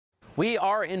We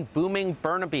are in booming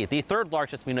Burnaby, the third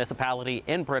largest municipality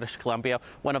in British Columbia,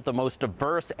 one of the most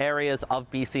diverse areas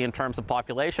of BC in terms of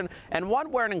population, and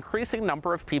one where an increasing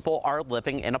number of people are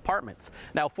living in apartments.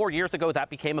 Now, 4 years ago, that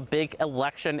became a big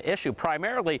election issue,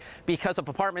 primarily because of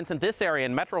apartments in this area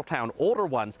in Metrotown, older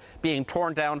ones being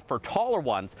torn down for taller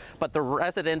ones, but the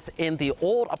residents in the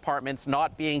old apartments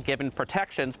not being given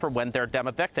protections for when they're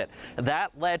evicted.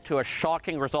 That led to a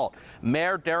shocking result.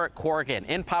 Mayor Derek Corrigan,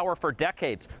 in power for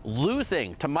decades,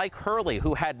 losing to Mike Hurley,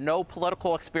 who had no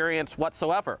political experience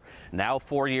whatsoever. Now,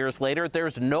 4 years later,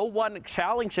 there's no one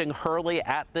challenging Hurley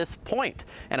at this point.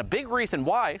 And a big reason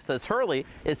why, says Hurley,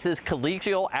 is his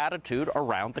collegial attitude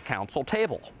around the council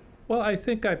table. Well, I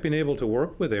think I've been able to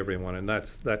work with everyone, and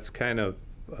that's kind of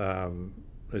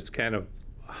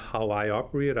how I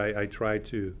operate. I try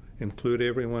to include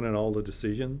everyone in all the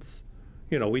decisions.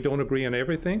 You know, we don't agree on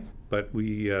everything, but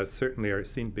we certainly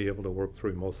seem to be able to work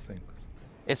through most things.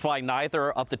 It's why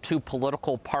neither of the two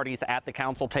political parties at the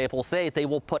council table say they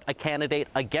will put a candidate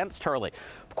against Hurley.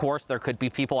 Of course, there could be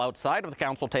people outside of the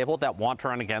council table that want to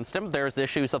run against him. There's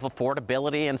issues of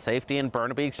affordability and safety in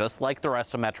Burnaby, just like the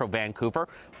rest of Metro Vancouver.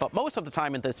 But most of the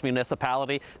time in this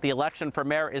municipality, the election for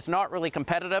mayor is not really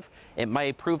competitive. It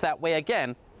may prove that way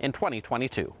again in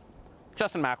 2022.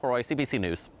 Justin McElroy, CBC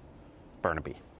News, Burnaby.